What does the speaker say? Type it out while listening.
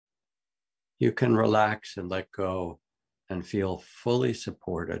you can relax and let go and feel fully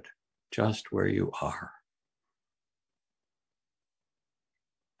supported just where you are.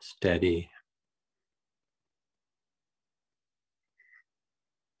 Steady,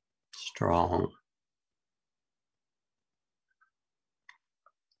 strong.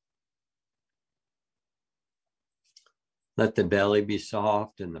 Let the belly be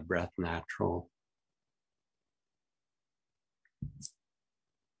soft and the breath natural.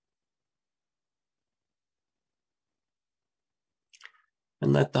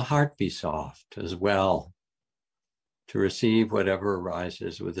 And let the heart be soft as well, to receive whatever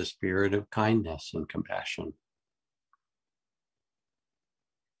arises with a spirit of kindness and compassion.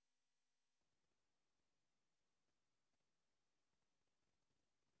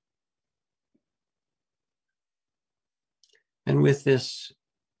 And with this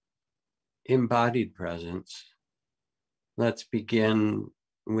embodied presence, let's begin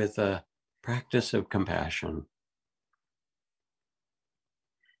with a practice of compassion.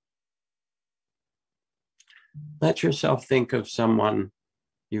 Let yourself think of someone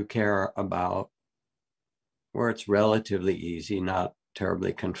you care about, where it's relatively easy, not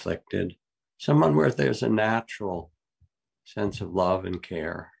terribly conflicted. Someone where there's a natural sense of love and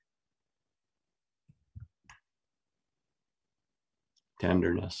care,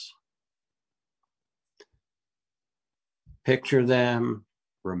 tenderness. Picture them,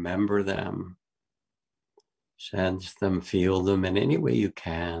 remember them, sense them, feel them in any way you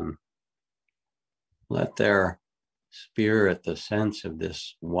can. Let their spirit, the sense of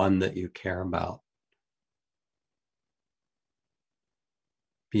this one that you care about,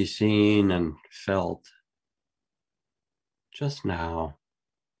 be seen and felt just now.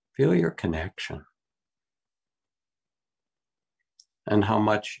 Feel your connection and how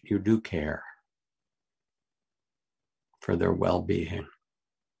much you do care for their well-being.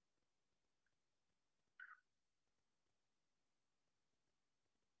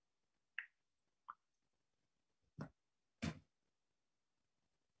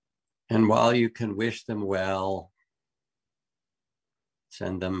 And while you can wish them well,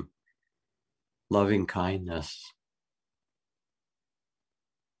 send them loving kindness,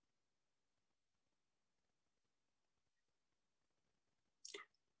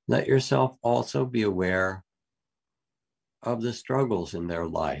 let yourself also be aware of the struggles in their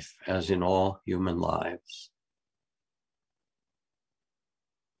life, as in all human lives.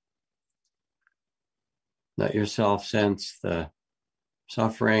 Let yourself sense the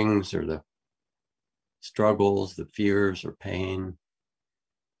sufferings or the struggles, the fears or pain,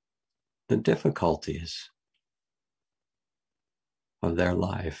 the difficulties of their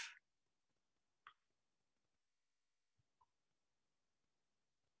life.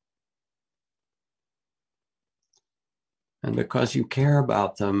 And because you care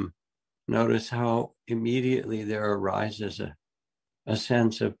about them, notice how immediately there arises a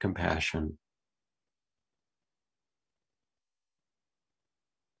sense of compassion.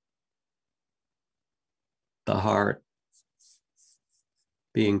 The heart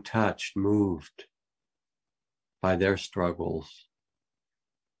being touched, moved by their struggles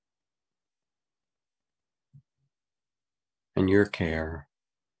and your care.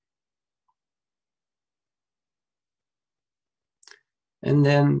 And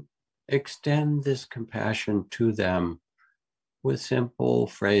then extend this compassion to them with simple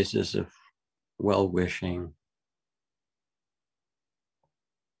phrases of well-wishing.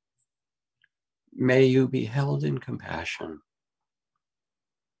 May you be held in compassion.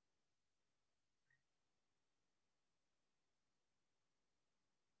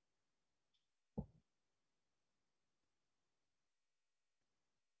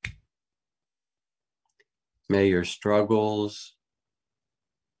 May your struggles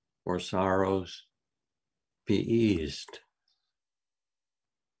or sorrows be eased.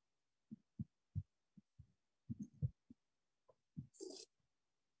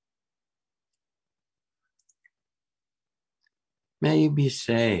 May you be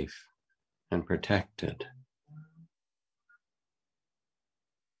safe and protected.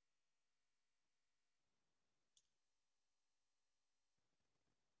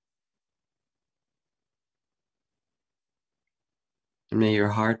 And may your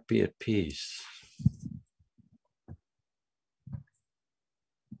heart be at peace.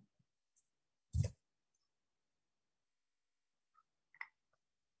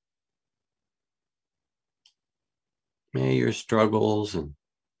 May your struggles and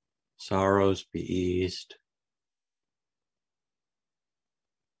sorrows be eased.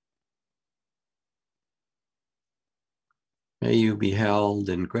 May you be held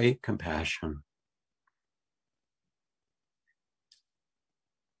in great compassion.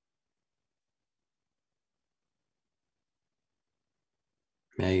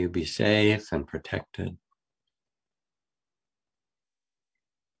 May you be safe and protected.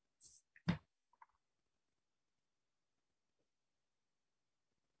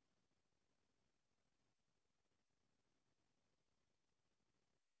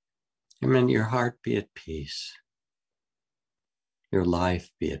 And may your heart be at peace. Your life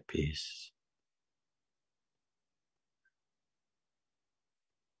be at peace.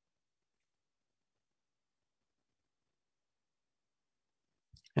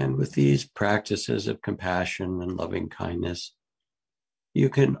 And with these practices of compassion and loving kindness, you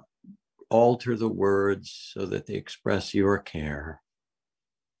can alter the words so that they express your care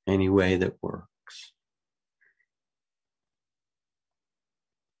any way that works.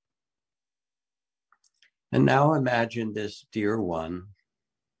 And now imagine this dear one,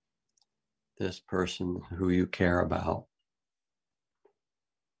 this person who you care about,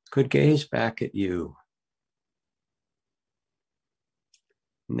 could gaze back at you.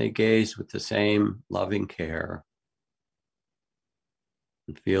 And they gaze with the same loving care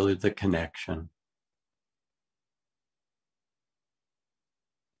and feel the connection.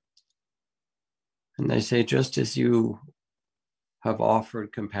 And they say, just as you have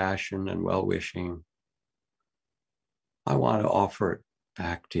offered compassion and well-wishing, I want to offer it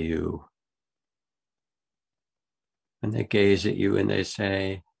back to you. And they gaze at you and they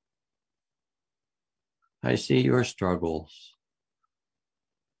say, I see your struggles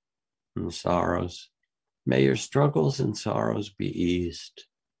and sorrows. May your struggles and sorrows be eased.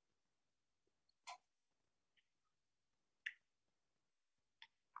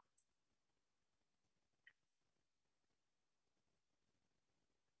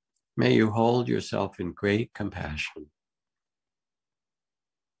 May you hold yourself in great compassion.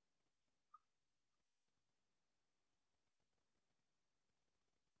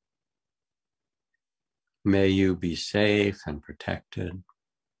 May you be safe and protected.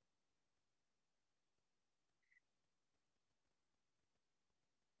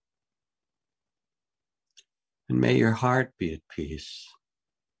 And may your heart be at peace.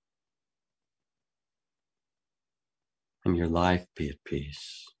 And your life be at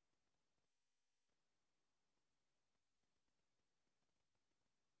peace.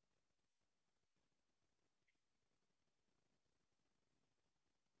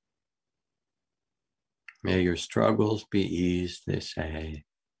 May your struggles be eased, they say,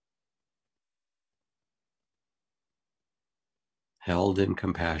 held in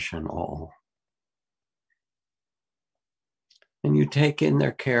compassion all. And you take in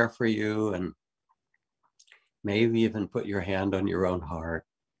their care for you, and maybe even put your hand on your own heart,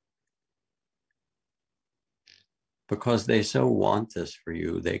 because they so want this for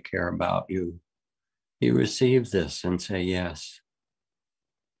you, they care about you. You receive this and say, yes.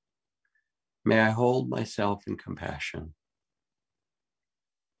 May I hold myself in compassion.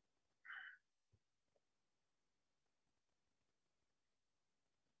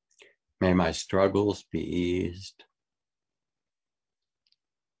 May my struggles be eased.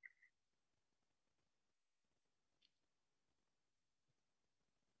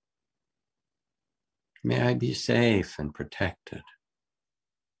 May I be safe and protected.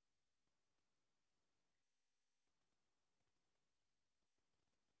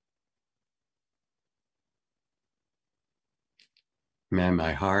 May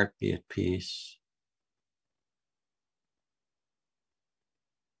my heart be at peace.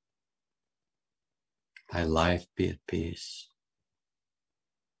 My life be at peace.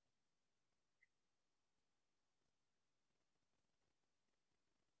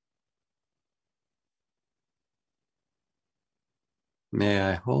 May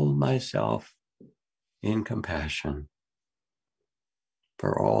I hold myself in compassion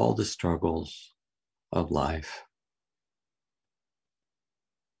for all the struggles of life.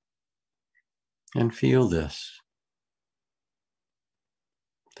 And feel this.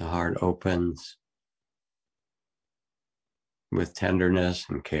 The heart opens with tenderness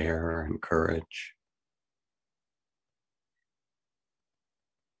and care and courage.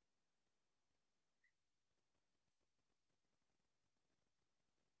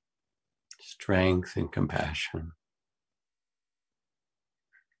 Strength and compassion.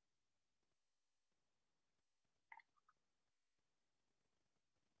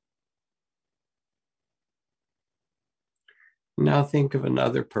 Now think of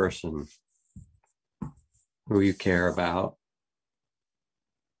another person who you care about,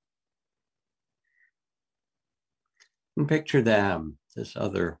 and picture them, this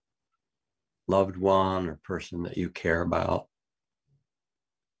other loved one or person that you care about.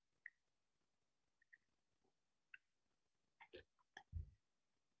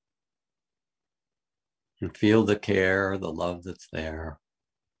 And feel the care, the love that's there.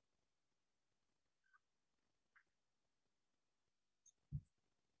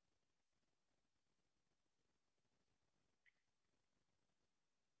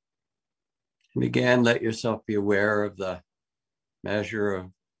 And again, let yourself be aware of the measure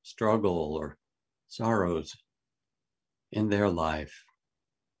of struggle or sorrows in their life.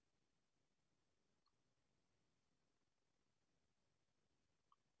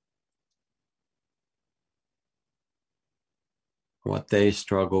 What they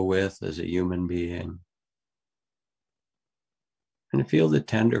struggle with as a human being. And feel the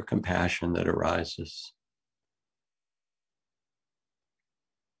tender compassion that arises.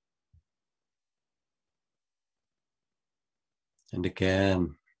 And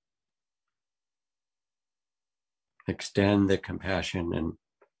again, extend the compassion in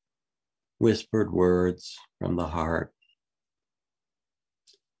whispered words from the heart.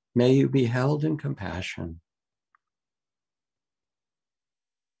 May you be held in compassion.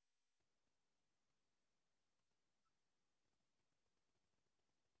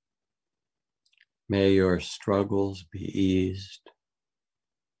 May your struggles be eased.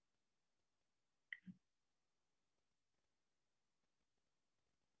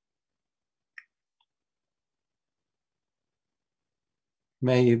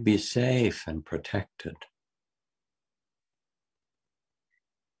 May you be safe and protected.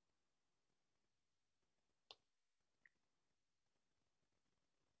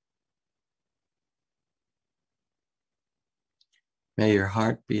 May your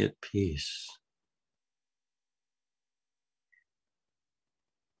heart be at peace.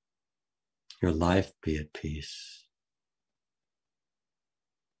 Your life be at peace.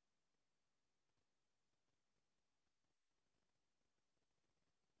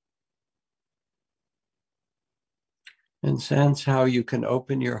 And sense how you can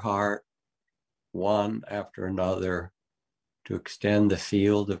open your heart one after another to extend the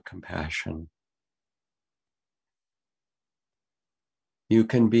field of compassion. You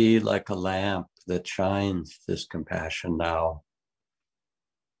can be like a lamp that shines this compassion now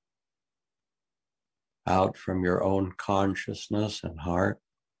out from your own consciousness and heart,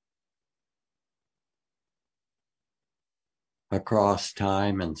 across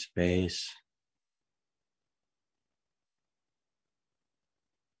time and space,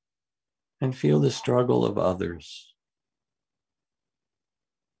 and feel the struggle of others.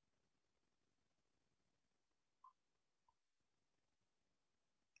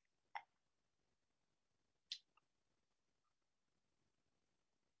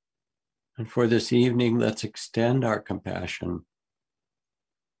 And for this evening, let's extend our compassion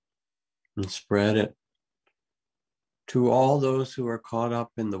and spread it to all those who are caught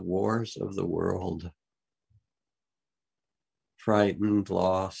up in the wars of the world, frightened,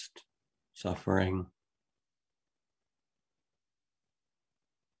 lost, suffering,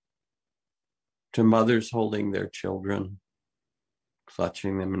 to mothers holding their children,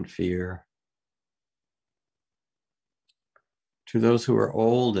 clutching them in fear, to those who are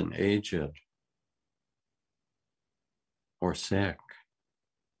old and aged or sick,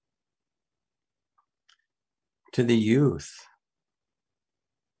 to the youth,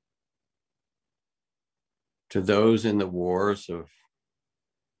 to those in the wars of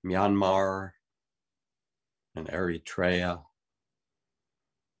Myanmar and Eritrea,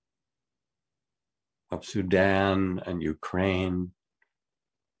 of Sudan and Ukraine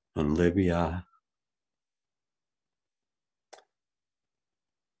and Libya,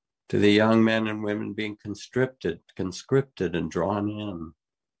 to the young men and women being conscripted and drawn in,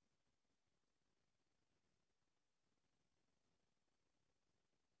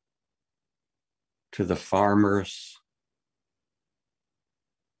 to the farmers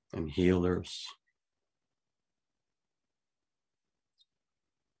and healers,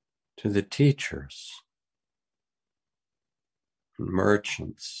 to the teachers and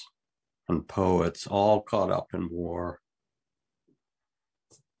merchants and poets, all caught up in war.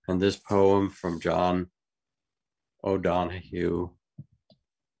 And this poem from John O'Donohue,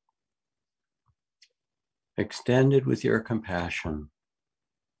 extended with your compassion.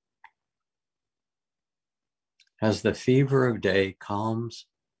 As the fever of day calms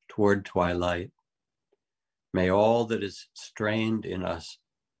toward twilight, may all that is strained in us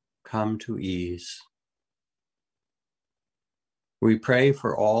come to ease. We pray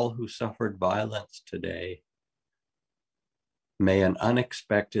for all who suffered violence today. May an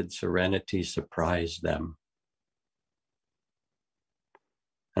unexpected serenity surprise them.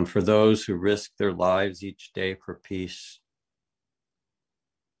 And for those who risk their lives each day for peace,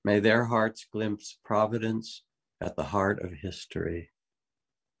 may their hearts glimpse providence at the heart of history.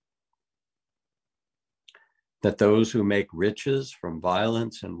 That those who make riches from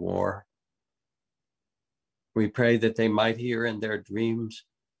violence and war, we pray that they might hear in their dreams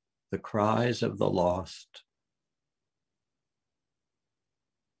the cries of the lost.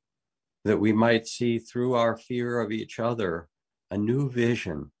 that we might see through our fear of each other a new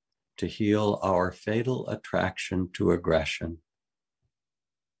vision to heal our fatal attraction to aggression.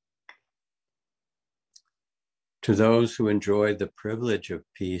 To those who enjoy the privilege of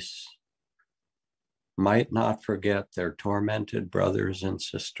peace, might not forget their tormented brothers and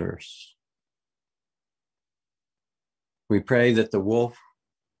sisters. We pray that the wolf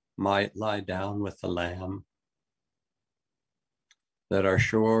might lie down with the lamb, that our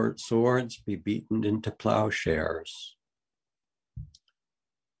swords be beaten into plowshares,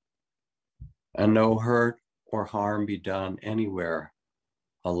 and no hurt or harm be done anywhere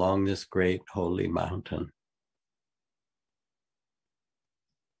along this great holy mountain.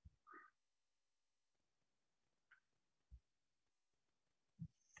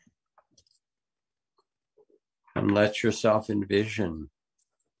 And let yourself envision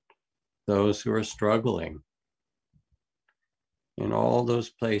those who are struggling in all those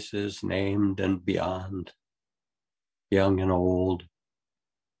places named and beyond, young and old.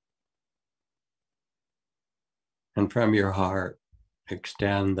 And from your heart,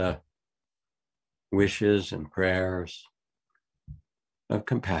 extend the wishes and prayers of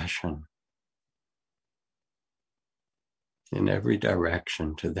compassion in every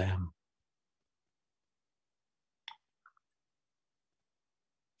direction to them.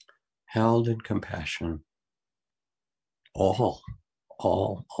 Held in compassion, all.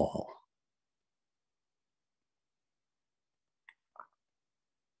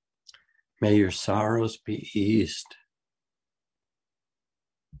 May your sorrows be eased.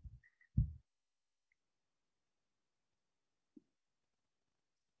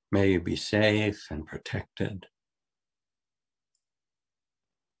 May you be safe and protected.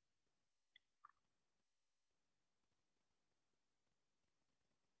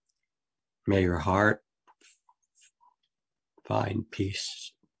 May your heart find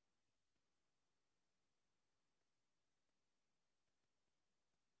peace.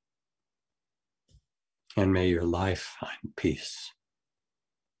 And may your life find peace.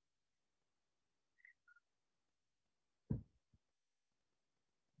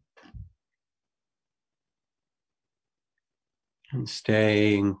 And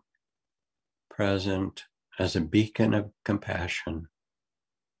staying present as a beacon of compassion.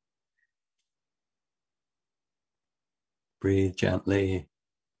 Breathe gently,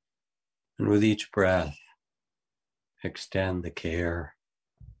 and with each breath, extend the care,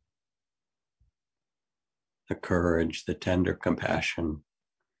 the courage, the tender compassion,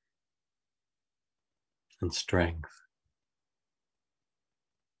 and strength.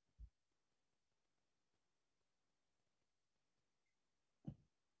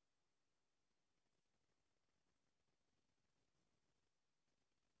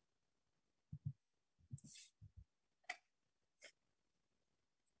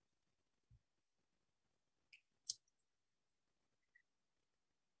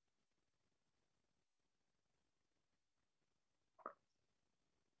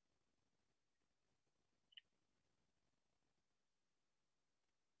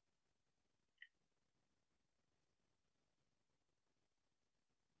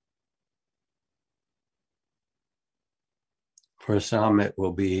 For some, it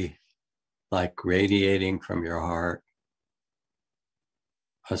will be like radiating from your heart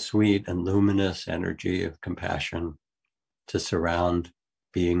a sweet and luminous energy of compassion to surround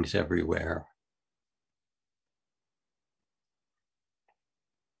beings everywhere.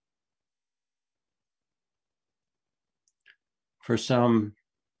 For some,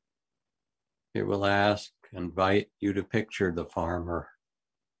 it will invite you to picture the farmer,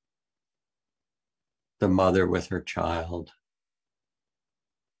 the mother with her child,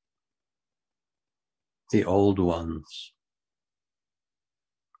 the old ones,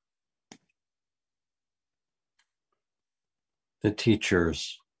 the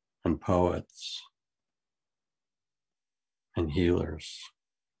teachers and poets and healers,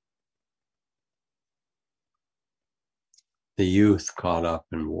 the youth caught up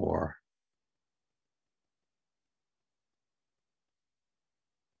in war.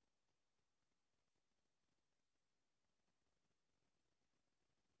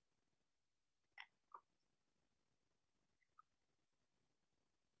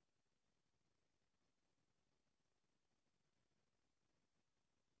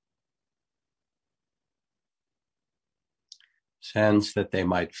 Sense that they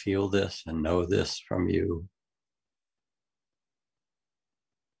might feel this and know this from you,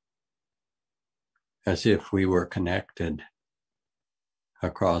 as if we were connected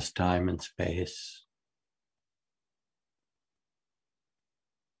across time and space.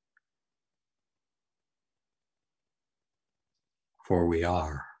 For we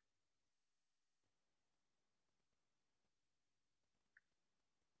are.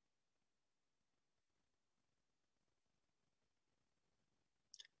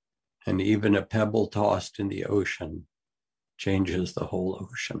 And even a pebble tossed in the ocean changes the whole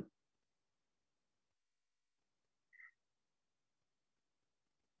ocean.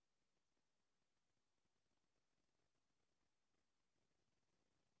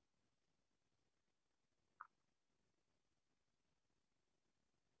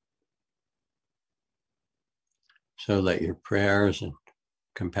 So let your prayers and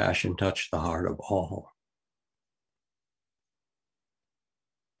compassion touch the heart of all.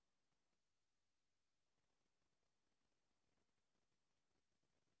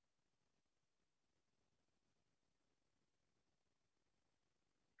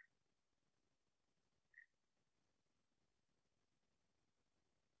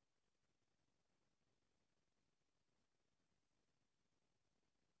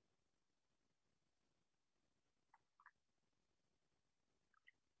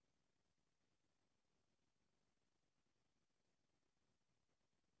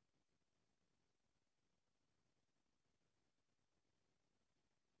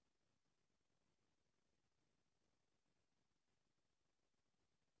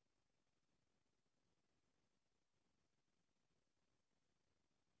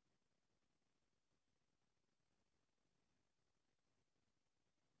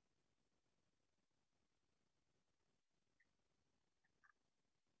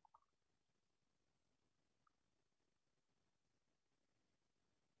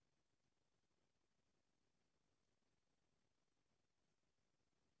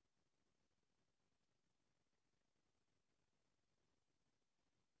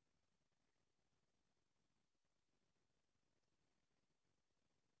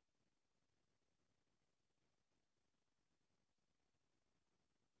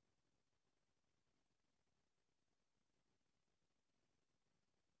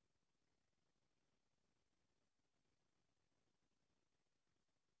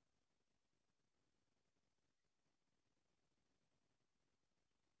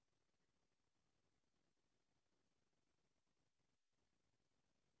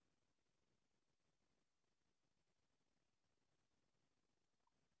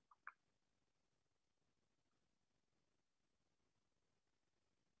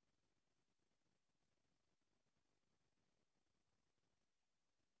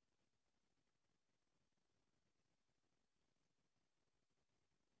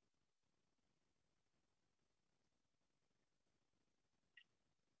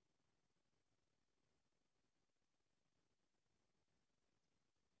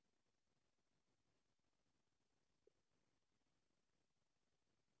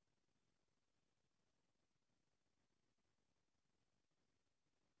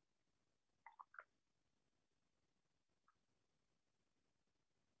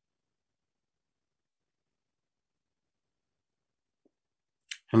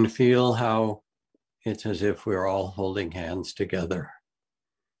 And feel how it's as if we're all holding hands together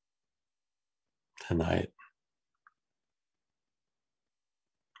tonight.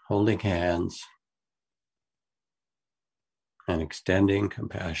 Holding hands and extending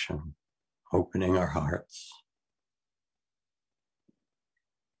compassion, opening our hearts.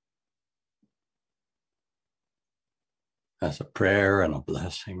 As a prayer and a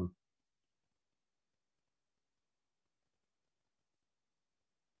blessing.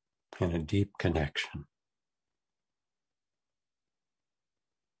 And a deep connection.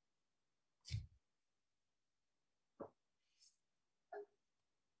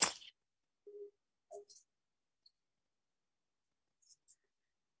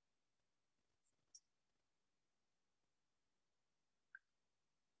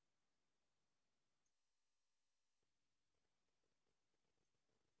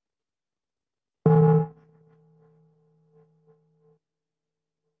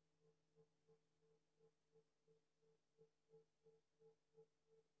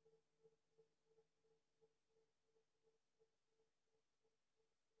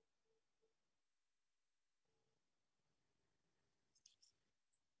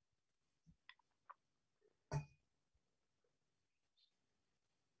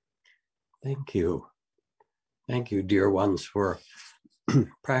 Thank you. Thank you, dear ones, for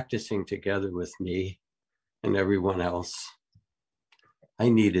practicing together with me and everyone else. I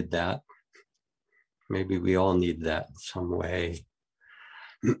needed that. Maybe we all need that in some way.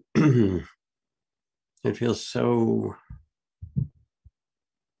 It feels so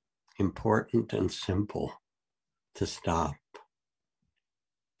important and simple to stop,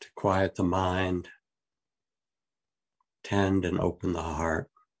 to quiet the mind, tend and open the heart,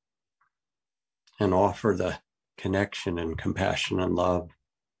 and offer the connection and compassion and love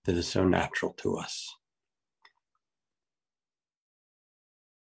that is so natural to us.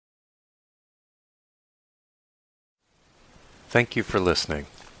 Thank you for listening.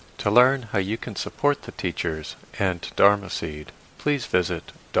 To learn how you can support the teachers and Dharma Seed, please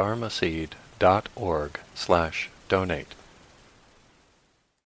visit dharmaseed.org/donate.